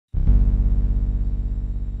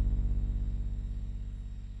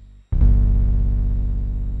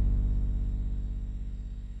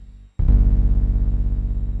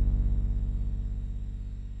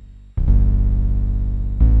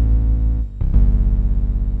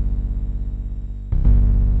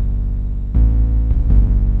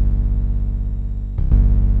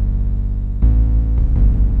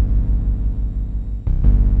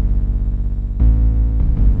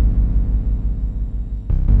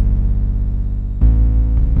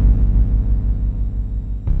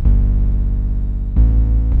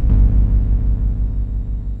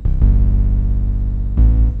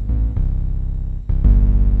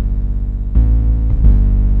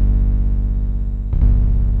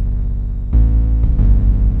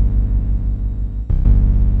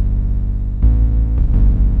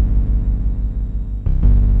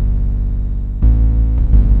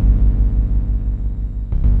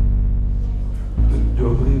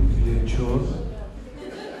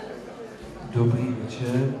Dobrý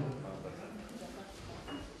večer.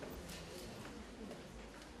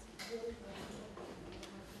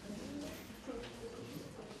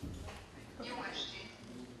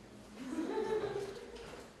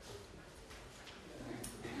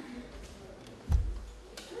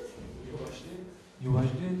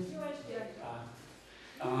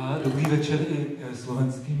 A dobrý večer i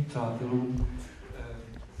slovenským přátelům.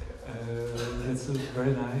 It's very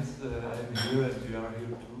nice. I'm here and you are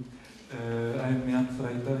here too. I'm Jan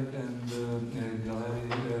Freitag and Gallery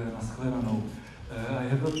na shledanou. I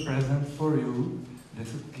have a present for you.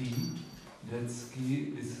 That's a key. This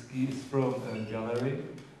key is from a gallery,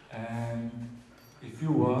 and if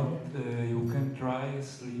you want, you can try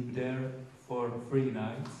sleep there for 3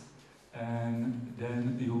 nights, and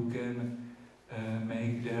then you can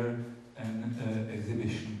make there an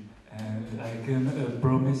exhibition. And I can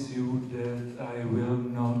promise you that I will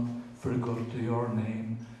not forget your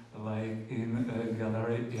name like in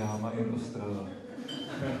Gallery Jama in Ostrava.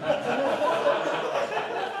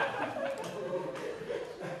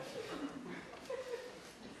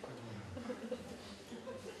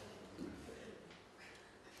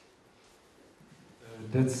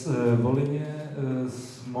 That's Volyně, a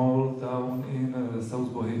small town in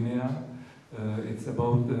South Bohemia. It's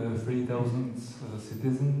about 3,000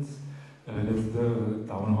 citizens. That's the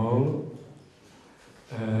town hall.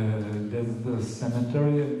 That's the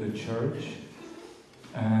cemetery and the church.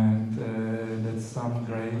 And that's some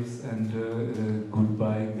graves and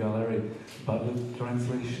goodbye gallery. But the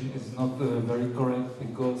translation is not very correct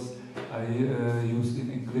because I used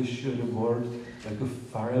in English the word like a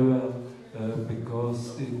farewell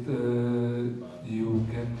because it you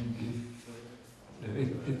can give.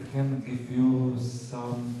 It can give you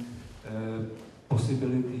some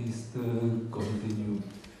possibilities to continue.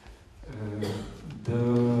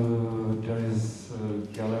 There is a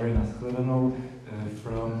gallery na shledanou.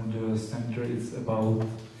 From the center it's about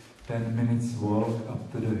 10 minutes walk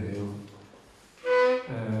up to the hill.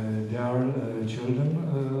 There are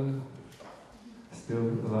children still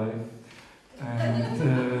alive. And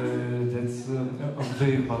that's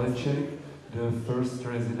Ondřej Maleček, the first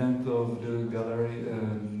resident of the gallery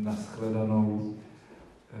na shledanou.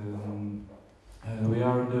 We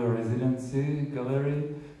are the residency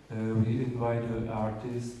gallery. We invite the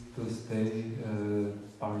artists to stay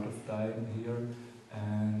part of time here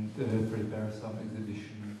and prepare some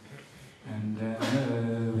exhibition. And then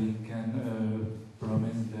we can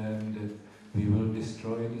promise them that we will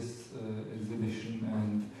destroy this exhibition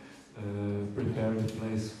and prepare the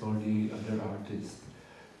place for the other artists.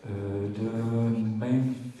 The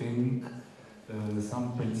main thing,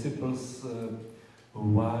 some principles,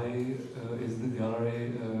 why is the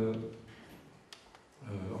gallery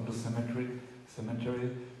on the cemetery?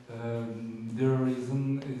 The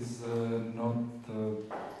reason is not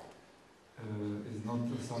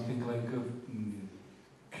something like a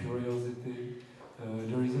curiosity.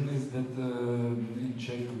 The reason is that in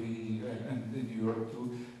Czech and in Europe too,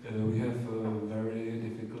 we have a very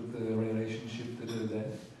difficult relationship to the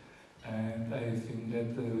death, and I think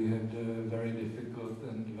that we have a very difficult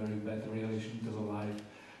and very bad relation to the life,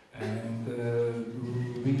 and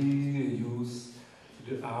we use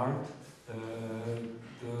the art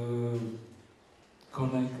to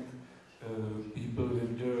connect people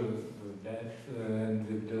with the death and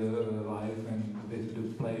with the life and with the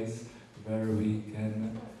place where we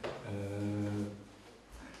can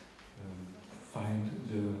find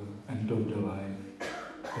the end of the life.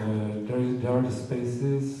 There are the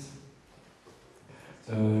spaces.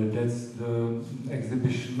 That's the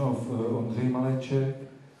exhibition of Ondřej Maleček.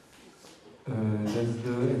 That's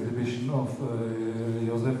the exhibition of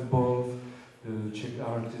Josef Bolf, the Czech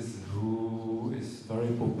artist who is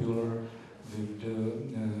very popular with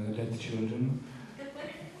the dead children.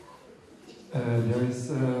 There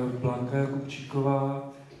is Blanka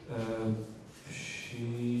Jakubčíková.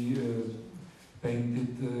 She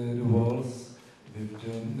painted the walls with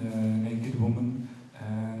the naked woman,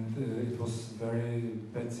 and it was very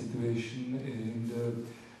bad situation in the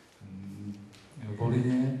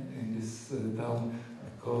Volyně, in this town,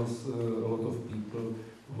 because a lot of people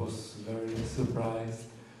was very surprised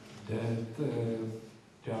that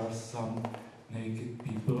there are some naked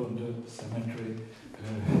people on the cemetery.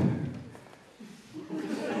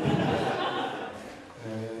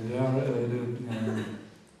 There are the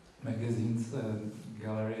magazines,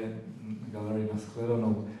 gallery na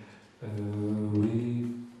shledanou. We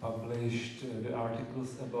published the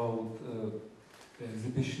articles about the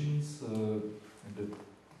exhibitions, the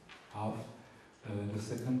half. The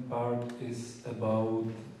second part is about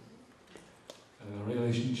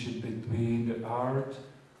relationship between the art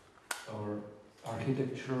our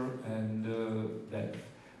architecture and death.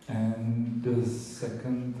 And the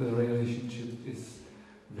second relationship is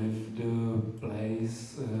with the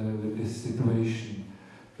place, with this situation.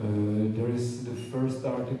 There is the first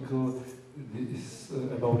article is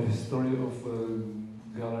about the history of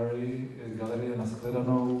Galeria na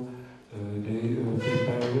shledanou. They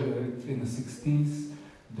prepared it in the 60s.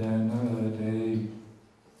 Then they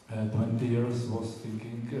 20 years was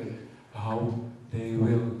thinking how they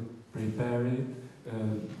will prepare it.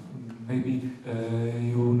 Maybe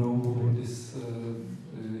you know this.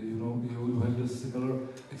 You have a similar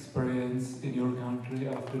experience in your country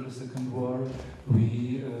after the Second War.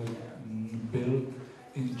 We built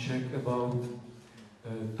in Czech about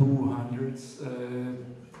 200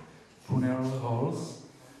 funeral halls.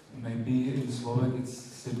 Maybe in Slovak it's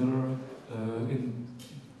similar. In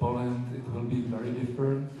Poland it will be very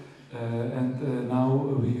different. And now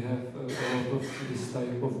we have a lot of this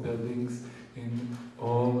type of buildings in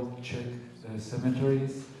all Czech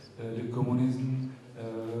cemeteries. The communism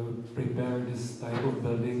prepared this type of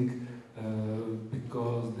building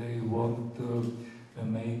because they want to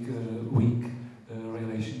make a weak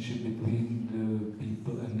relationship between the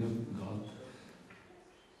people and the God.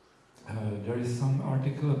 There is some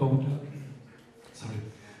article about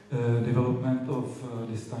development of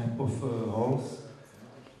this type of halls,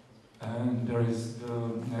 and there is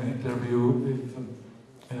an interview with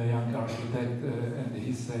a young architect, and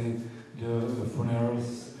he said the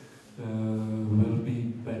funerals will be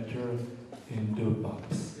better in the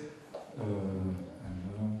pubs.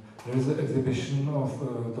 There is an exhibition of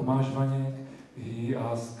Tomáš Vaněk. He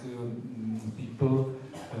asked people,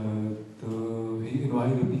 he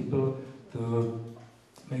invited people to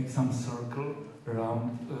make some circle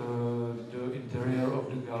around the interior of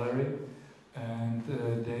the gallery, and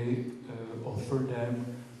they offered them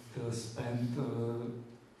to spend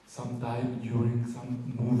some time during some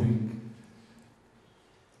moving.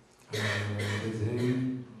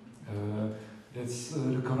 That's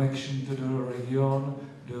the connection to the region,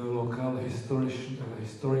 the local historic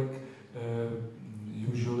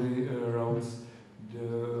usually around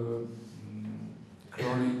the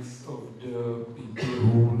chronics of the people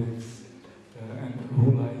who lives and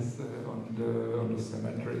who lies on the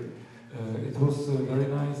cemetery. It was a very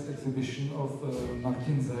nice exhibition of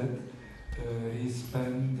Martin Z. He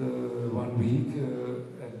spent 1 week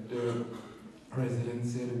at the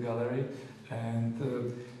residency at the gallery, and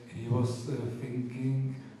he was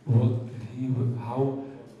thinking how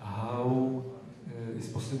it's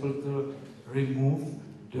possible to remove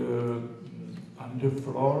the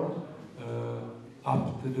underfloor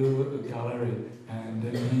up to the gallery, and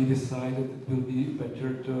then he decided it will be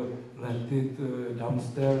better to let it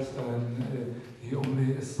downstairs, and he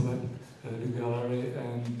only swept the gallery,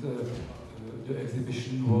 and the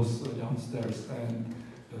exhibition was downstairs. And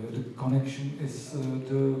the connection is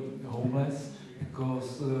the homeless,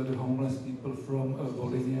 because the homeless people from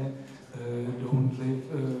Volhynia don't live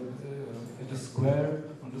at the square,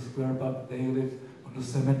 but they live on the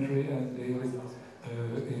cemetery, and they live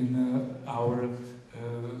in our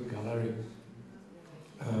gallery.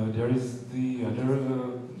 There is the other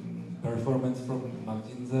performance from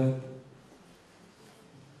Martin Z.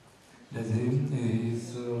 That's him.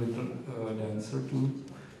 He's a little dancer too.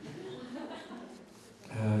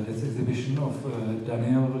 That's exhibition of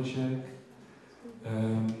Daniel Vlček,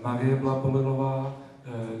 Marie Blapolelová.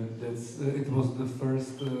 It was the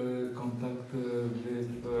first contact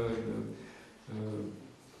with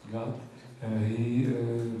God. He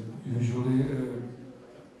usually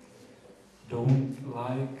don't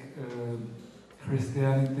like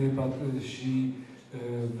Christianity, but she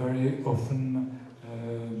very often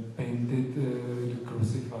painted the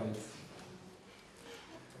crucifix.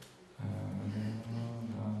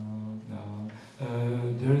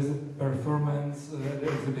 There is a performance,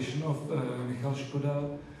 the exhibition of Michal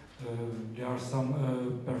Škoda. There are some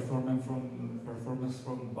performance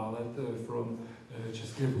from ballet from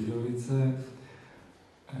České Budějovice,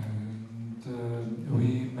 and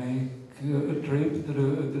we make a trip to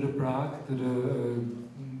the Prague, to the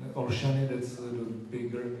Olszany, that's the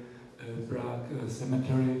bigger Prague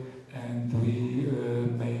cemetery, and we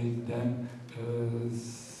made them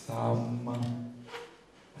some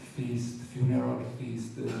funeral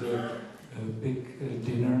feast, a big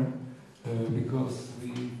dinner, because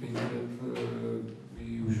we think that we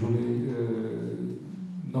usually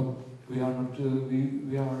we are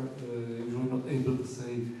usually not able to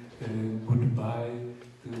say goodbye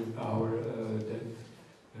to our dead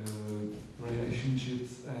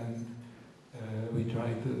relationships, and we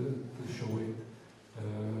try to show it.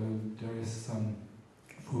 There is some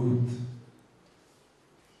food.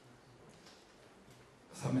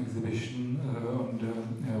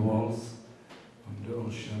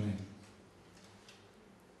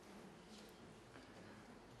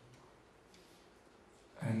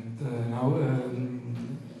 now,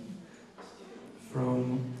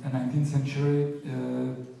 from the 19th century,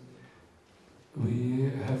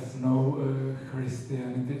 we have no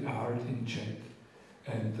Christianity art in Czech,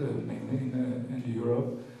 and mainly in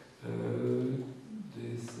Europe,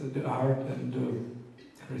 the art and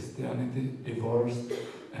Christianity divorced,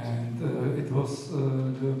 and it was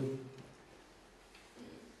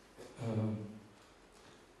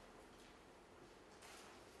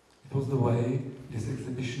the way, this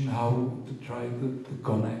exhibition, how to try to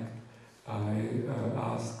connect. I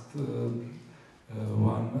asked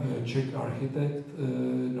one Czech architect,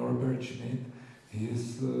 Norbert Schmidt. He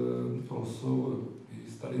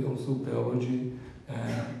studied also theology,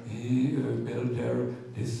 and he built there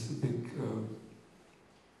this big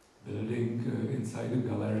building inside the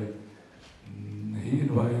gallery. He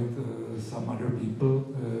invited some other people.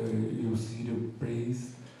 You see the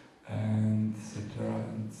priest, and etc.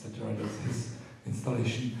 etc. That's his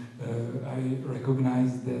installation. I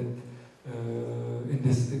recognize that in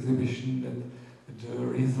this exhibition that the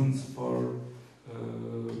reasons for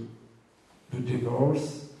the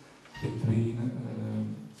divorce between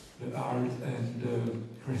the art and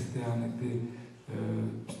Christianity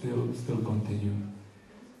still continue.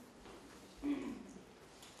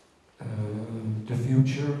 The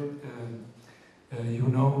future. You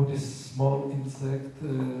know this small insect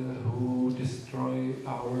who destroy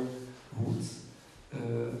our woods.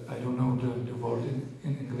 I don't know the word in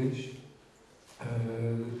English.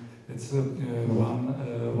 It's one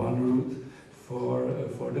route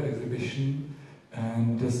for the exhibition,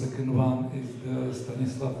 and the second one is the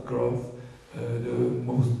Stanislav Grof, the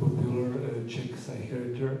most popular Czech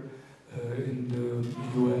psychiatrist in the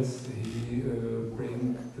US. He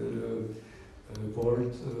brings the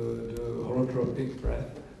word the holotropic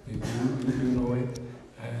breath. You know it,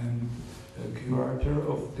 and curator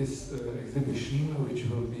of this exhibition, which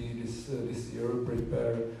will be this year,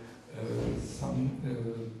 prepare some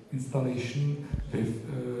installation with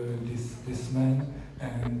this man,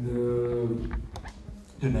 and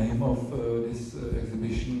the name of this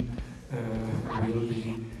exhibition will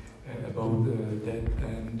be about death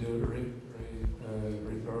and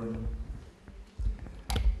return.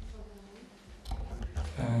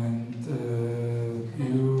 And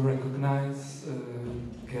you recognize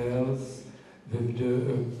girls with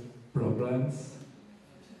the problems.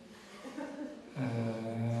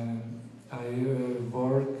 I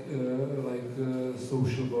work like a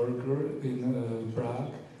social worker in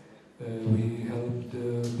Prague. We help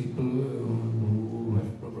the people who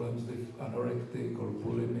have problems with anorectic or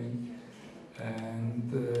bulimic,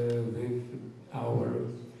 and with our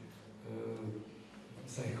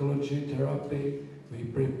psychology therapy, we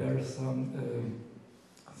prepare some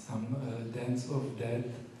dance of death.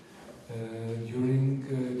 During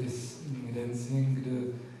this dancing,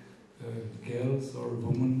 the girls or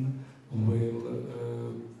women will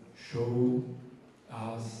show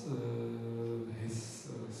us his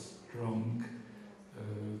strong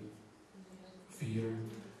fear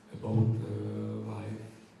about life.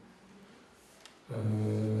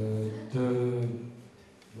 The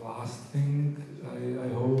last thing I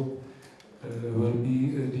hope will be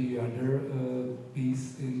the other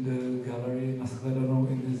piece in the gallery, shledanou,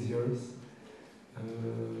 in these years.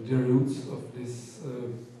 The roots of this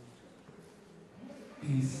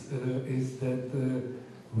piece is that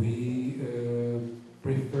we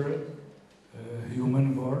prefer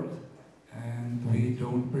human world, and we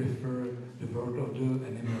don't prefer the world of the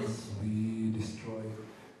animals. We destroy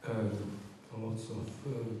lots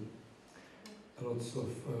of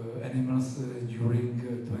animals during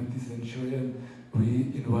 20th century, and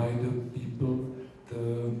we invite the people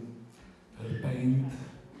to paint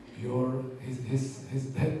his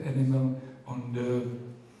dead animal on the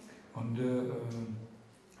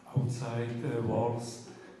outside walls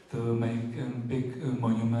to make a big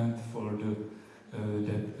monument for the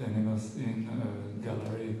dead animals in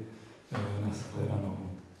gallery na shledanou.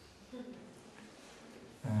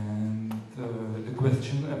 And the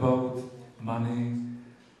question about money.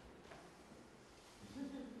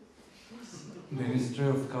 Ministry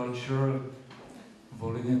of Culture,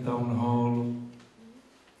 Volhyně Town Hall,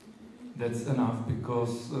 that's enough,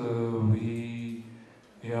 because we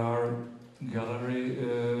are gallery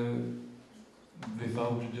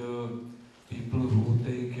without the people who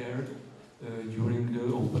take care during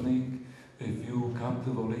the opening. If you come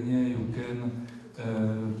to Volhyně, you can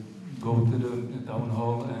go to the town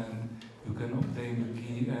hall and you can obtain the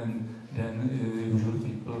key, and then usually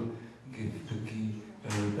people give the key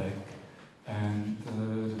back. And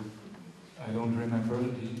I don't remember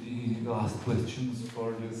the last questions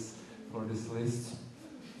for this list.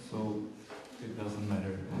 So it doesn't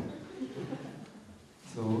matter.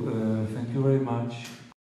 So thank you very much.